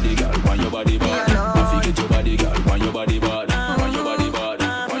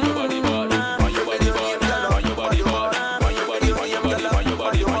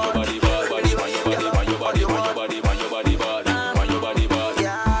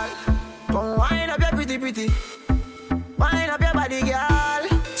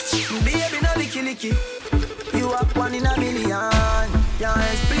 You up one in a million. Yeah,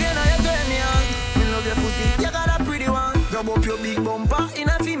 explain how you turn me on. Me love your pussy, you got a pretty one. Grab up your big bumper in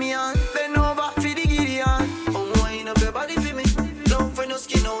a Fimian. Bend over for the Gideon. Oh, wind up your body for me. Don't find no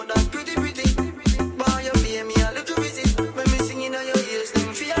skin out that pretty. Boy, you pay me a little visit. When me singing on your ears,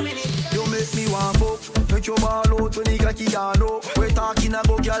 then for a minute. You make me warm up. Make your ball out when the cocky all up. We talking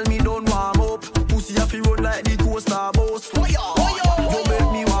about girl, me don't warm up. Pussy a fi run like the coaster boss. You make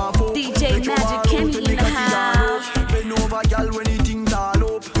me warm up. DJ Magic Kenny in the house. Bend over, girl, when the things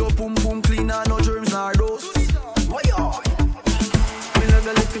all up. Your pum pum clean and no germs nor dust. Me love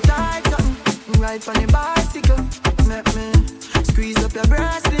your little tight something. Ride on the bicycle. Make me squeeze up your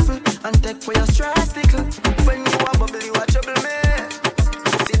breast nipple and take for your stress tickle. When you a bubble, you a trouble me.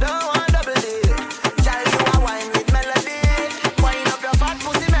 Sit down and double it. Girl, you a wine with melody. Wine up your fat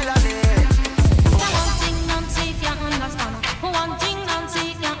pussy melody. One thing don't see if you understand. One thing don't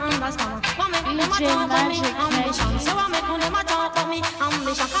see if you understand. DJ Magic Kenny. So I make them a talk about me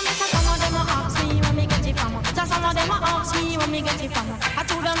ambition. Come and some of them a ask me where me get it from. So some of them a ask me where me get it from. I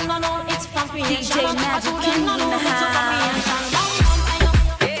told them no, it's from creation. DJ Magic Kenny in the house.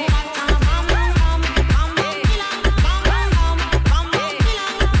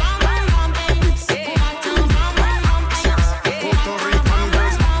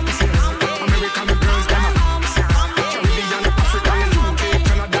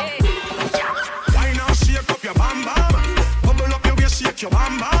 Your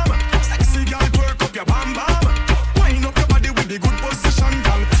bam bam, sexy girl, twerk up your bam bam. Wind up your body with the good position,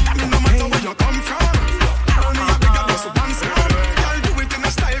 girl. Tell me no matter where you come from. Only a bigger than so dance, girl. Girl, do it in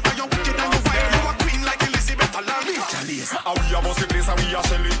a style 'cause you're wicked and you fire. You a queen like Elizabeth Alan. How we a bossy place, how we a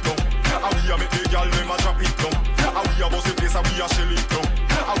shell it down. How we a make the girl them a drop it down. How we a bossy place, how we a shell it down.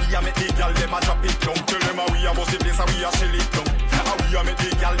 How we a make the girl them a drop it down. Tell them how we a bossy place, how we a shell it down. How we a make the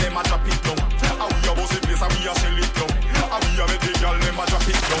girl them a drop it down. How we a bossy place, how we a shell it down. How we a make the girl them a drop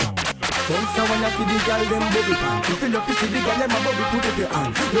it down. Thanks to one of the girl them baby pan. If you look to see the girl them a bubble, put it your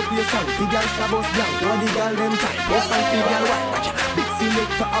hand. Look your song, the girl star boss blank. One the girl them tight, boss and the girl white. Watch it, big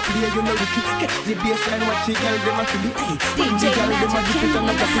selector up here, you know the key. Get the baseline, watch the girl them a feel it. Hey, DJ Magic Kenny in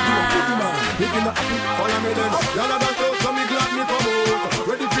the house. If you not happy, follow me then. Y'all are so come me glad me come out.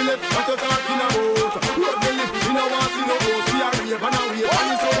 Ready feel it, what you talking about? Road the lip, you know want see no ghost. We are rave and a wave,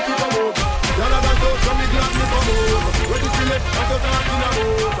 and it's all to come out. Y'all are so come me glad me come out. Ready feel it, what you talking about?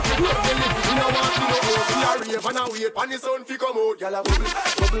 Road the lip, you know want see no ghost. We are rave man a wait, pan the sun fi come out. Gyal a bubble,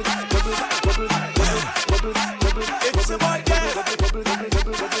 bubble, bubble, bubble, bubble, bubble, bubble. It's the boy there.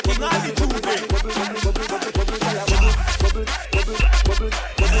 King of the Juve.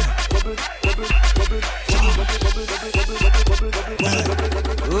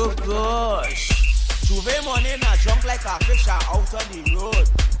 Oh gosh, Juve money na jump like a fish out on the road.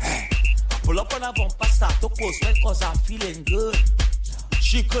 Pull up on a bumper, start to post when cause I'm feeling good.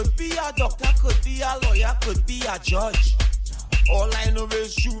 She could be a doctor, could be a lawyer, could be a judge. All I know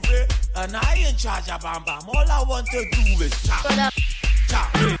is Juve, and I in charge of Bam Bam. All I want to do is chop,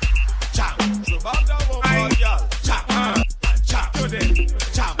 chop, chop. Jubam da bumper, y'all. Chop, and chop.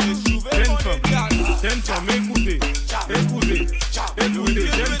 Chop, it's Juve money, y'all. Denson, écoutez, écoutez, écoutez,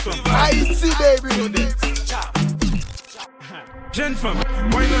 Denson. I see, baby. Jeune femme,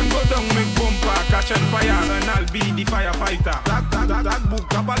 why not go down, make bumper, catch and fire, and I'll be the firefighter. That book,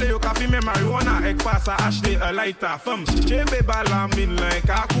 kapale yo kafi me marijuana, ek pasa acheter a lighter. Femme, chebe bala min like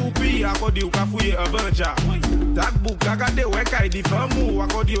a coupi, akodi yo kafuye a banja. That book, agade wek I di famu,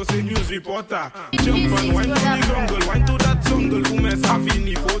 akodi yo se news reporter. Jump and wine to the jungle, wine to that jungle, ou men sa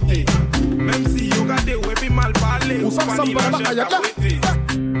fini fote. Même si yo gade wepi mal pale, ou pani la jen kapwete.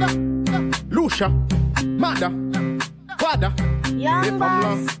 Lucia, Mada, Wada. Young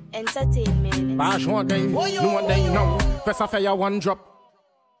Boss Entertainment. Bash one day, no one day now. First I ya one drop.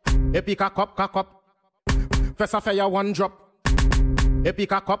 Epic a cup. First I ya one drop.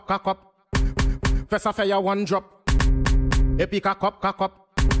 Epic a cup. First I ya one drop. Epic a cup.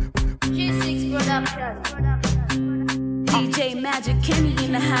 G6 Production. DJ Magic Kenny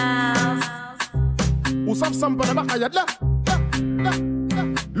in the house. Who's up some for the back of your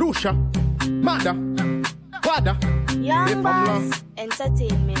Lucia, Mada, Wada. Young Boss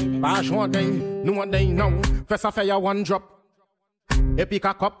Entertainment. Bash one day, no one day now. First I ya one drop. Epic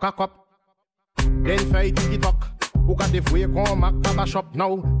a cup. Then fight TikTok. Who got the free come back to the shop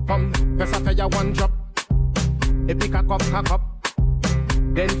now? From first I ya one drop. Epic a cup.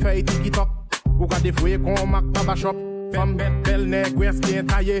 Then fight TikTok. Who got the free come back to the shop? From belle nèg west bien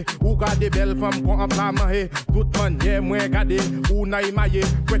taillé. Who got the belle femme qu'on enflamme. Tout manière moi gade. Ou na imaye.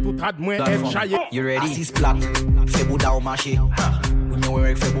 Pour tout ad moi être chaillé. You ready? Assis plat. Fais bouda au marché. Ou me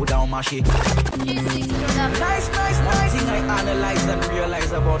work fais bouda au marché. Nice. One thing I analyze and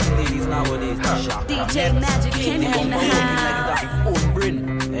realize about the ladies nowadays. DJ Magic Kenny in the house. Own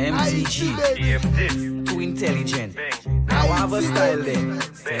brain. MTG. Too intelligent. Now I have a style then.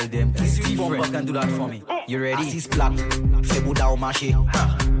 Tell them this bumper can do that for me. You ready? Assis plat. Fais bouda au marché.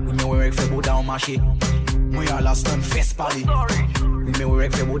 Ou me work fais bouda au marché. Moi y'a la stun fesse parler. Ou me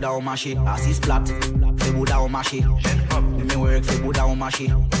work fais bouda au marché. Assis plat. Fais bouda au marché. Ou me work fais bouda au marché.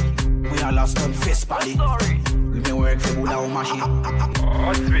 Moi y'a la stun fesse parler. Ou me work fais bouda au marché.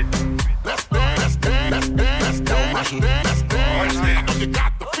 Let's dance. You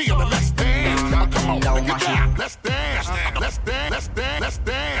got the feeling. Let's dance. Come on, get down. Let's dance.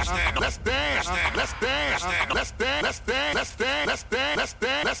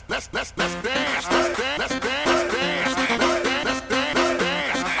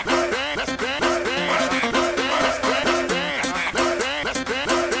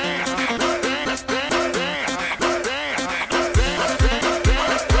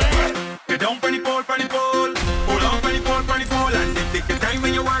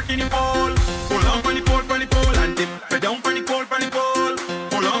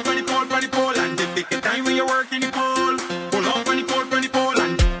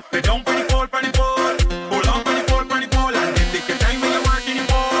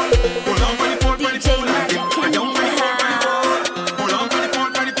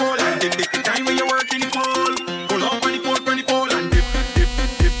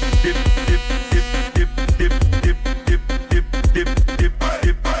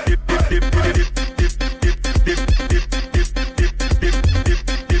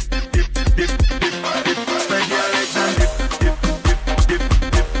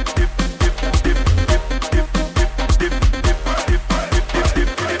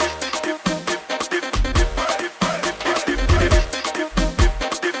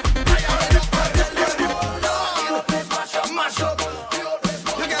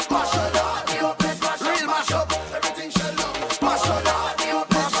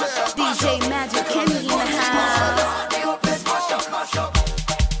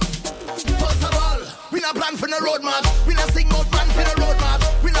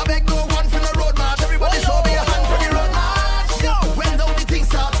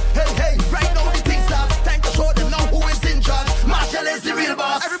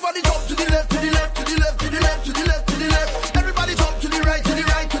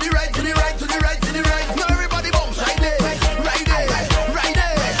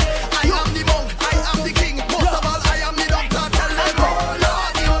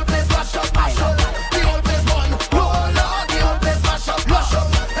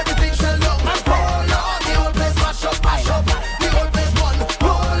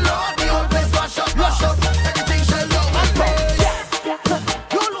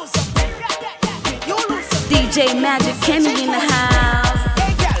 Kenny in the house.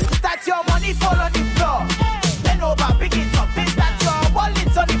 Hey girl, that's your money fall on the floor. Bend over, pick it up. That's your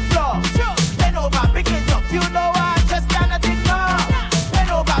wallet on the floor. Bend over, pick it up. You know I just cannot ignore.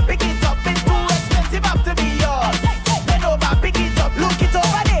 Bend over, pick it up. It's too expensive up to be yours. Bend over, pick it up. Look it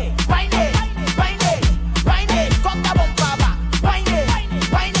over there. Find it, find it, find it. Cock the bumper back. Find it,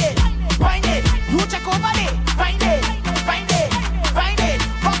 find it, find it. You check over there. Find it, find it, find it.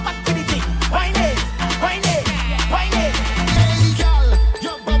 Come back to the thing. Find it, find it, find it. Hey girl,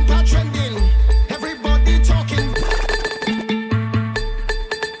 your bumper trending. Everybody talking.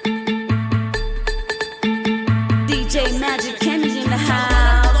 DJ Magic Kenny in the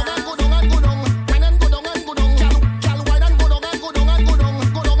house.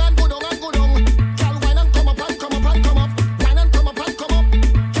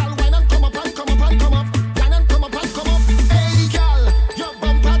 Hey girl, your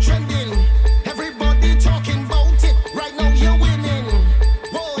bumper trending. Everybody talking about it. Right now you're winning.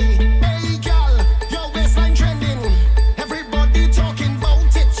 Boy, hey girl, your waistline trending. Everybody talking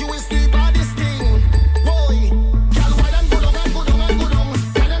about it. You is the baddest thing. Boy, girl, why don't go down and go down and go down?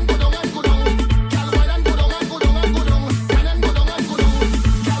 Why don't go down and go down? Girl, why don't go down and go down and go down? Why don't go down and go down?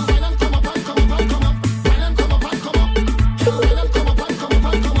 Girl, why don't come up and come up and come up? Why don't come up and come up? Girl, why don't come up and come up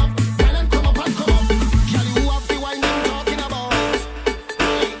and come up? Why don't come up and come up? Girl, you have the wine I'm talking about.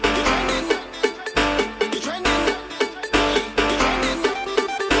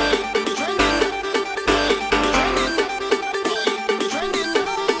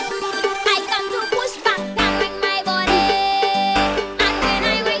 I come to push back and bring my body, and when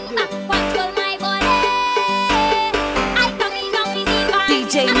I bring back, control my body. I come in on the divine.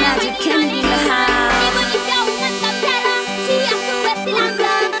 DJ Magic Kenny in the house. Even if you want to tell her, she has to wait till I'm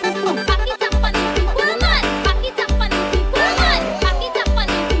done. Back it up on the people, man. Back it up on the people, man. Back it up on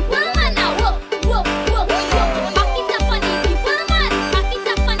the people, man. Now whoa, whoa, whoa, whoa. Back it up on the people, man. Back it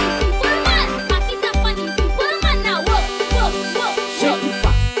up on the people, man. Back it up on the people, man. Now whoa, whoa, whoa, whoa. Shake it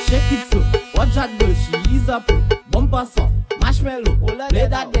fast, shake it slow. Watch that girl, she is a pro. Bumper soft, marshmallow. Play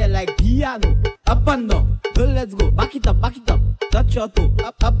that there like piano. Up and down, girl, let's go. Back it up, touch your toe.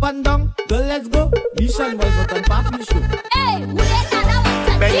 Up and down, girl, let's go. Mission boys, not on papi show. Hey, who they got that one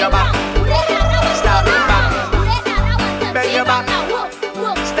to Bend your back. Who they got that one to Stop it back. Who they got that one to Bend your back. Now whoa,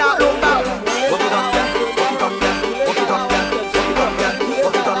 whoa. Stop look back. Walk it up, girl. Walk it up, girl. Walk it up, girl. Walk it up, girl.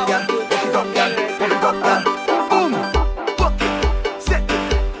 Walk it up, girl. Walk it up, girl. Walk it up, girl. Boom. Walk it. Set it.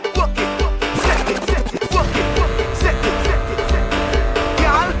 Walk it. Set it. Set it. Walk it. Set it. Set it.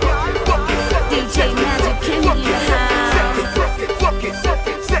 Girl. Walk it. Set it. DJ Magic Kenny in the house. Set it. Walk it. Set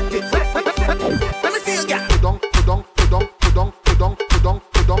it. Set it. Set it. Let me see you, girl.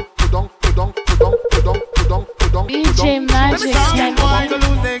 DJ Magic Somebody go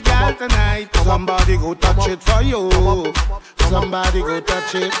lose their girl tonight. Somebody go touch it for you. Somebody go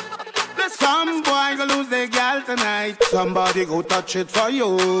touch it. Some boy go lose their girl tonight. Somebody go touch it for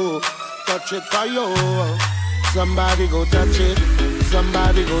you. Touch it for you. Somebody go touch it.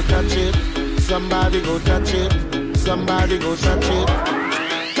 Somebody go touch it. Somebody go touch it. Somebody go touch it.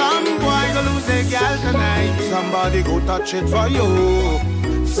 Some boy go lose their girl tonight. Somebody go touch it for you.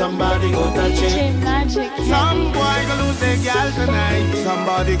 Somebody go touch DJ it. Magic Some boy go lose their girl tonight.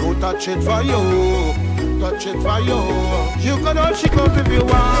 Somebody go touch it for you. Touch it for you. You can all she goes if you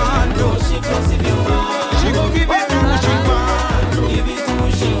want to. She goes if you want. She go give it to who she want. Give it to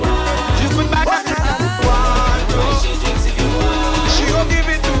who she want. You could back that if you want to. She drinks if you want. She go give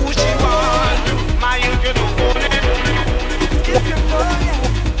it to who she want. My you can do it. If you know ya,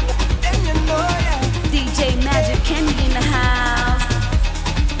 then you know ya. DJ Magic Kenny in the house.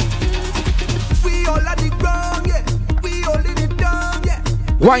 We all at the ground, yeah. We all in it down, yeah.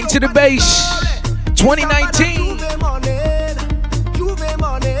 Wine to the bass. 2019.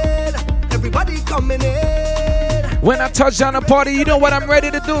 Everybody coming in. When I touch down a party, you know what I'm ready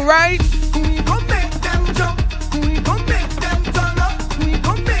to do, right? We gon' make them jump. We gon' make them turn up. We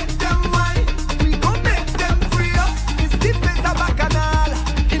gon' make them wine. We gon' make them free up. It's the place of Bacchanal.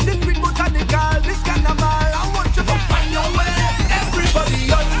 In this street botanical, this carnival. I want you to find your way.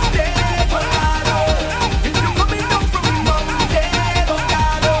 Everybody on stage, Colorado. If you're coming down from the mountain,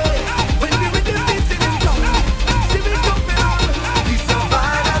 Colorado. When we with the beats in the tongue, see me jumping on. The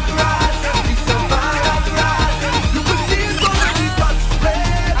savannah grass, the savannah grass. You will see it on the bus,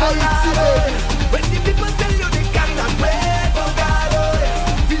 Colorado. When the people tell you they cannot wait, Colorado.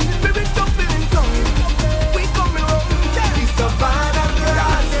 Feel the spirit jumping in tongue. We coming home, the savannah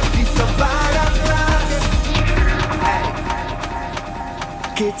grass, the savannah grass.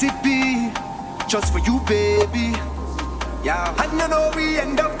 KTP, just for you, baby. Yeah, and you know we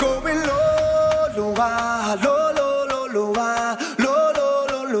end up going low, low, low, low, low.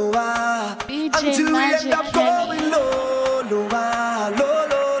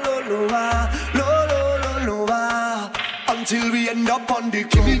 till we end up on the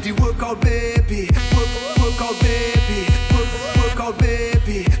club. Give me the workout, baby. Work out, baby. Work out,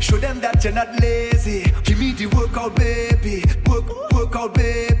 baby. Show them that you're not lazy. Give me the workout, baby. Work out,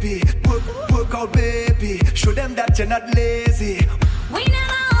 baby. Work out, baby. Show them that you're not lazy. We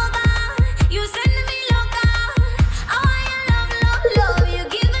never over. You send me loca. I want your love. You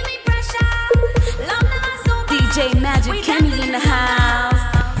giving me pressure. Love never sober. DJ Magic Kenny in the house.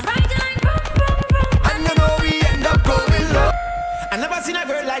 And you know we end up going low. I never seen a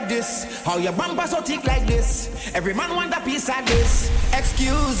girl like this. How your bumper so thick like this. Every man want a piece like this.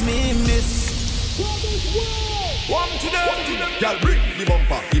 Excuse me, miss. One to them. Girl, bring the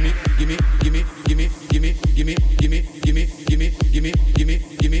bumper. Gimme, gimme, gimme, gimme, gimme, gimme, gimme, gimme, gimme, gimme, gimme,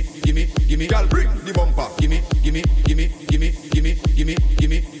 gimme, gimme, gimme. Girl, bring the bumper. Gimme, gimme, gimme, gimme, gimme, gimme,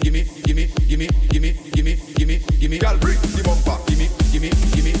 gimme, gimme, gimme, gimme, gimme, gimme, gimme, gimme. Girl, bring the bumper. Gimme, gimme,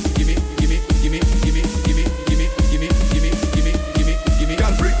 gimme, gimme, gimme, gimme, gimme, gimme, gimme, gimme, gimme, gimme, gimme, gimme.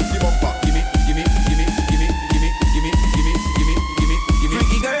 Girl, bring the bumper. Gimme, gimme, gimme, gimme, gimme, gimme, gimme, gimme, gimme, gimme.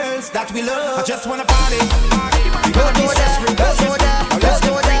 Freaky girls that we love. I just wanna party. Let's go there. Let's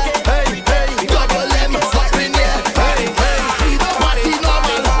go there. Hey, hey, double them up in there. Hey, hey, we don't party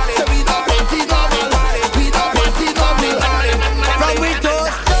normal. So we don't party normal. We don't party normal. From we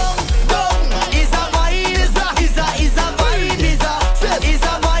toast down, is a vibe, is a vibe, is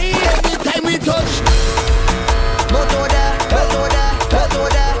a vibe. Anytime we touch, moto there.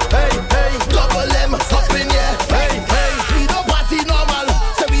 Hey, hey, double them up in there. Hey, hey, we don't party normal.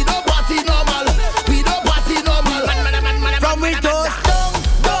 So we don't party normal. We don't party normal. From we toast down,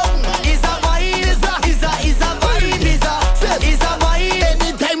 is a vibe, is a vibe, is a vibe.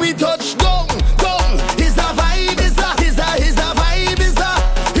 Anytime we touch down, is a vibe, is a vibe, is a vibe.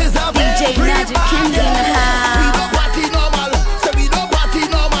 DJ Magic Kenny in the house. We don't party normal, so we don't party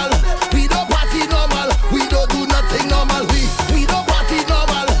normal. We don't party normal, we don't do nothing normal. We don't party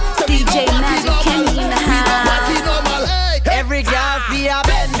normal, so we DJ don't party Magic normal. Kenny in the We don't house. party normal. Every girl feel a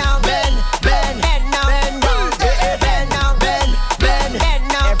bend down, bend down.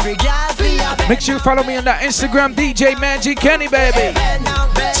 Every girl feel a bend. Make sure you follow me on that Instagram, DJ Magic Kenny, baby.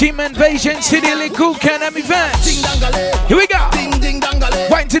 Team Invasion City Liku Can-Am events. Here we go.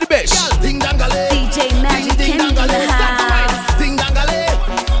 Right into the bass. DJ Magic Kenny in the house. Ding dangale,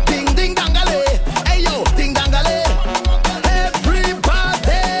 ding dangale, hey yo, ding dangale.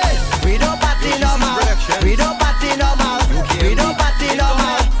 Everybody, we don't party normal, we don't party normal, we don't party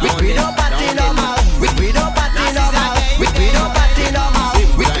normal, we don't party normal, we don't party normal, we don't party normal,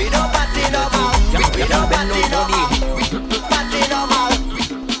 we don't party normal, we don't party normal,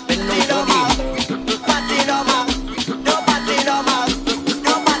 party normal, party normal, don't party normal,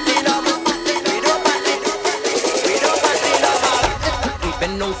 don't party normal, we don't party, we don't party normal.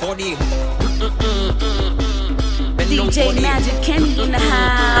 Bend down for the. DJ Magic Kenny in the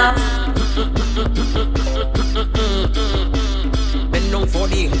house. Bend down for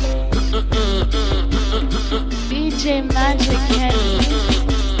the. DJ Magic Kenny.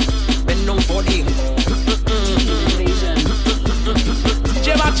 Bend down for the. DJ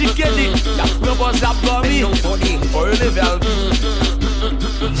Magic Kenny, la propose la plumbing. For a level.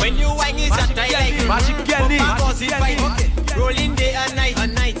 When you whine is a tight Magic Kenny. Rolling day and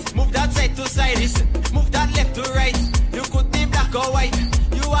night. Move that side to side. Move that left to right. You could be black or white.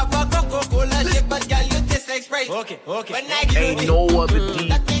 You have a Coca-Cola shape, but girl, you taste like Sprite. Okay. When I give Ain't no other DJ.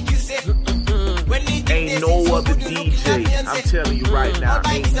 that make you say. Ain't no other DJ. I'm telling you right now,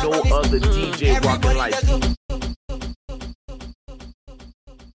 ain't no other DJ rocking like me.